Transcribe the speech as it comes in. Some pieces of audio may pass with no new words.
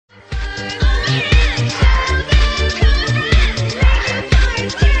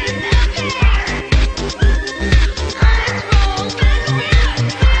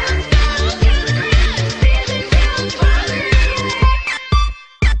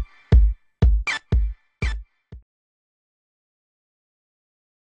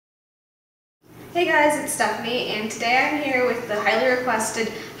Hey guys, it's Stephanie, and today I'm here with the highly requested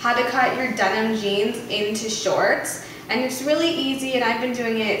how to cut your denim jeans into shorts. And it's really easy, and I've been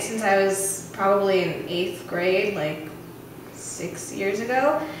doing it since I was probably in 8th grade, like 6 years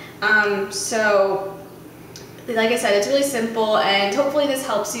ago. So like I said, it's really simple, and hopefully this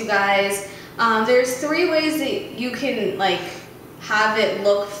helps you guys. There's 3 ways that you can have it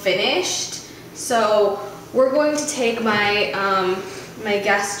look finished. So we're going to take my my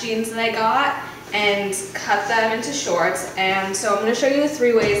Guess jeans that I got and cut them into shorts, and so I'm going to show you the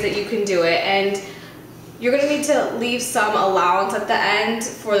 3 ways that you can do it, and you're going to need to leave some allowance at the end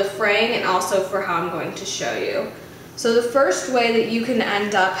for the fraying and also for how I'm going to show you. So the first way that you can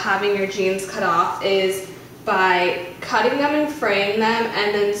end up having your jeans cut off is by cutting them and fraying them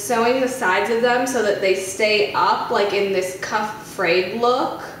and then sewing the sides of them so that they stay up like in this cuff frayed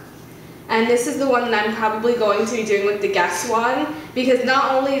look. And this is the one that I'm probably going to be doing with the Guess one, because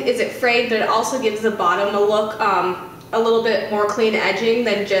not only is it frayed, but it also gives the bottom a look, a little bit more clean edging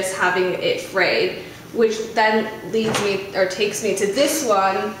than just having it frayed, which then leads me, or takes me to this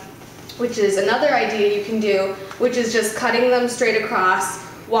one, which is another idea you can do, which is just cutting them straight across,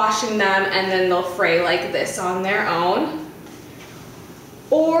 washing them, and then they'll fray like this on their own.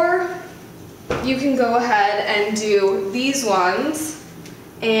 Or you can go ahead and do these ones.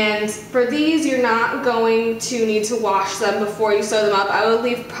 And for these, you're not going to need to wash them before you sew them up. I would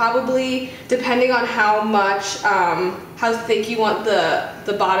leave probably, depending on how much, how thick you want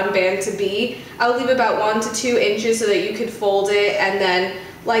the bottom band to be, I would leave about 1 to 2 inches so that you could fold it, and then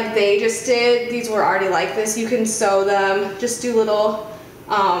like they just did, these were already like this, you can sew them, just do little,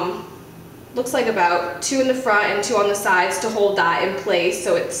 looks like about 2 in the front and 2 on the sides to hold that in place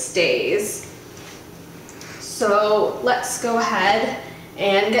so it stays. So let's go ahead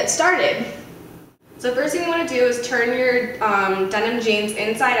and get started. So first thing you want to do is turn your denim jeans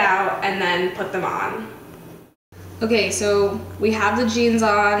inside out and then put them on. Okay, so we have the jeans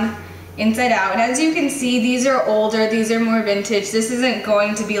on inside out, and as you can see, these are older, these are more vintage. This isn't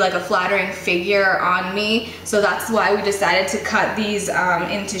going to be like a flattering figure on me, so that's why we decided to cut these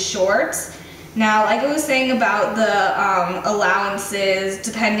into shorts. Now, like I was saying about the allowances,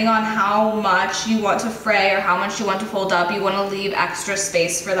 depending on how much you want to fray or how much you want to fold up, you want to leave extra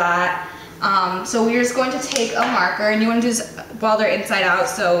space for that. So we're just going to take a marker, and you want to do this while they're inside out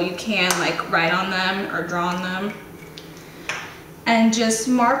so you can like write on them or draw on them. And just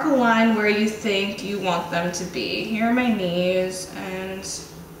mark a line where you think you want them to be. Here are my knees, and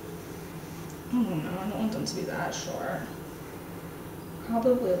oh no, I don't want them to be that short.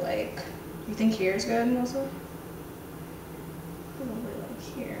 Probably like, you think here's good, Melissa? Probably like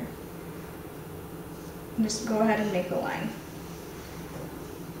here. And just go ahead and make a line.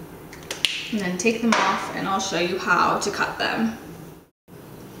 And then take them off, and I'll show you how to cut them.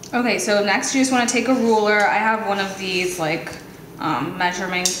 Okay, so next you just want to take a ruler. I have one of these like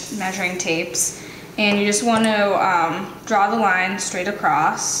measuring tapes, and you just want to draw the line straight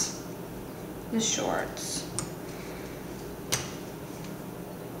across the shorts.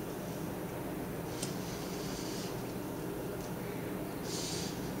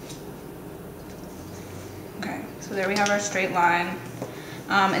 So there we have our straight line.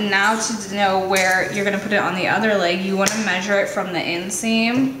 And now to know where you're going to put it on the other leg, you want to measure it from the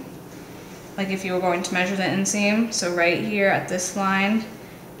inseam. Like if you were going to measure the inseam. So right here at this line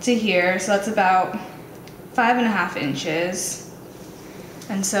to here. So that's about 5.5 inches.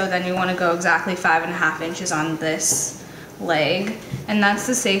 And so then you want to go exactly 5.5 inches on this leg. And that's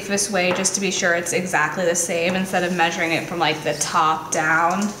the safest way, just to be sure it's exactly the same instead of measuring it from like the top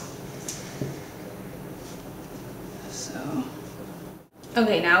down.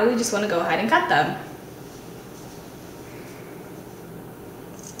 Okay, now we just want to go ahead and cut them.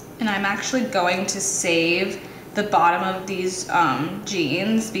 And I'm actually going to save the bottom of these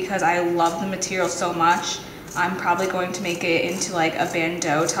jeans because I love the material so much. I'm probably going to make it into like a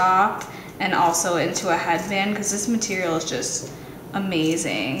bandeau top and also into a headband because this material is just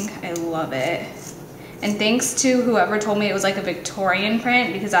amazing. I love it. And thanks to whoever told me it was like a Victorian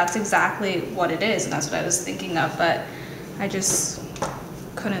print, because that's exactly what it is, and that's what I was thinking of, but I just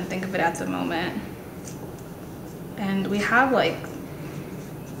couldn't think of it at the moment. And we have like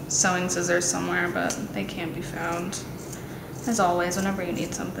sewing scissors somewhere, but they can't be found. As always, whenever you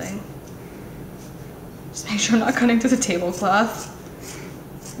need something, just make sure I'm not cutting to the tablecloth.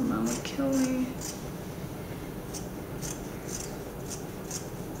 Your mom would kill me.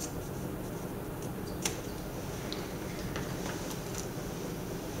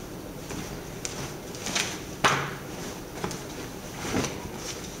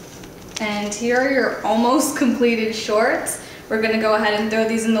 And here are your almost completed shorts. we're gonna go ahead and throw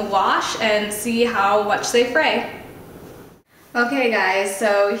these in the wash and see how much they fray. Okay guys,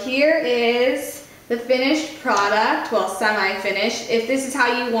 so here is the finished product, well, semi-finished. If this is how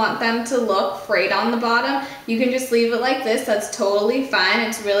you want them to look frayed on the bottom, you can just leave it like this. That's totally fine.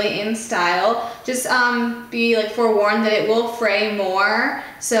 It's really in style. Just be like forewarned that it will fray more.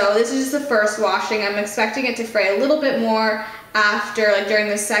 So this is just the first washing. I'm expecting it to fray a little bit more after, like during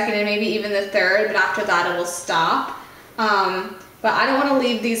the second and maybe even the third, but after that it will stop. But I don't want to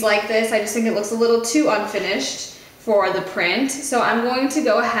leave these like this. I just think it looks a little too unfinished for the print. So I'm going to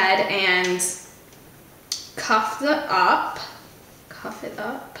go ahead and cuff it up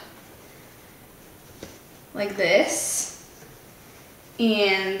like this,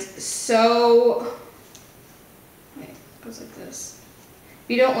 and so wait, it goes like this. If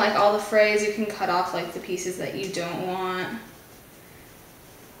you don't like all the frays, you can cut off like the pieces that you don't want.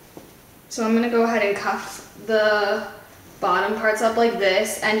 So I'm gonna go ahead and cuff the bottom parts up like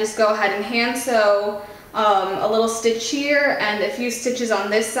this, and just go ahead and hand sew a little stitch here and a few stitches on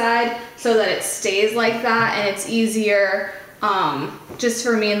this side so that it stays like that, and it's easier just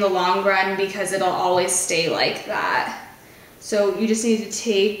for me in the long run because it'll always stay like that. So you just need to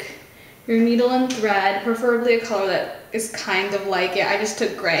take your needle and thread, preferably a color that is kind of like it. I just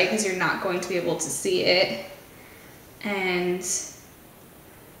took gray because you're not going to be able to see it, and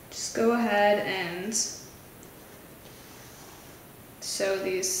just go ahead and sew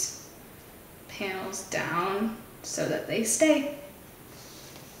these panels down so that they stay.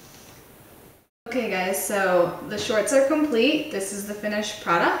 Okay guys, so the shorts are complete. This is the finished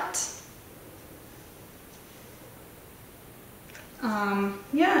product.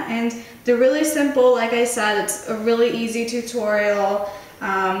 Yeah, and they're really simple. Like I said, it's a really easy tutorial.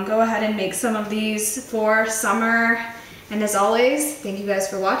 Go ahead and make some of these for summer. And as always, thank you guys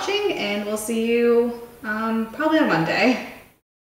for watching, and we'll see you probably on Monday.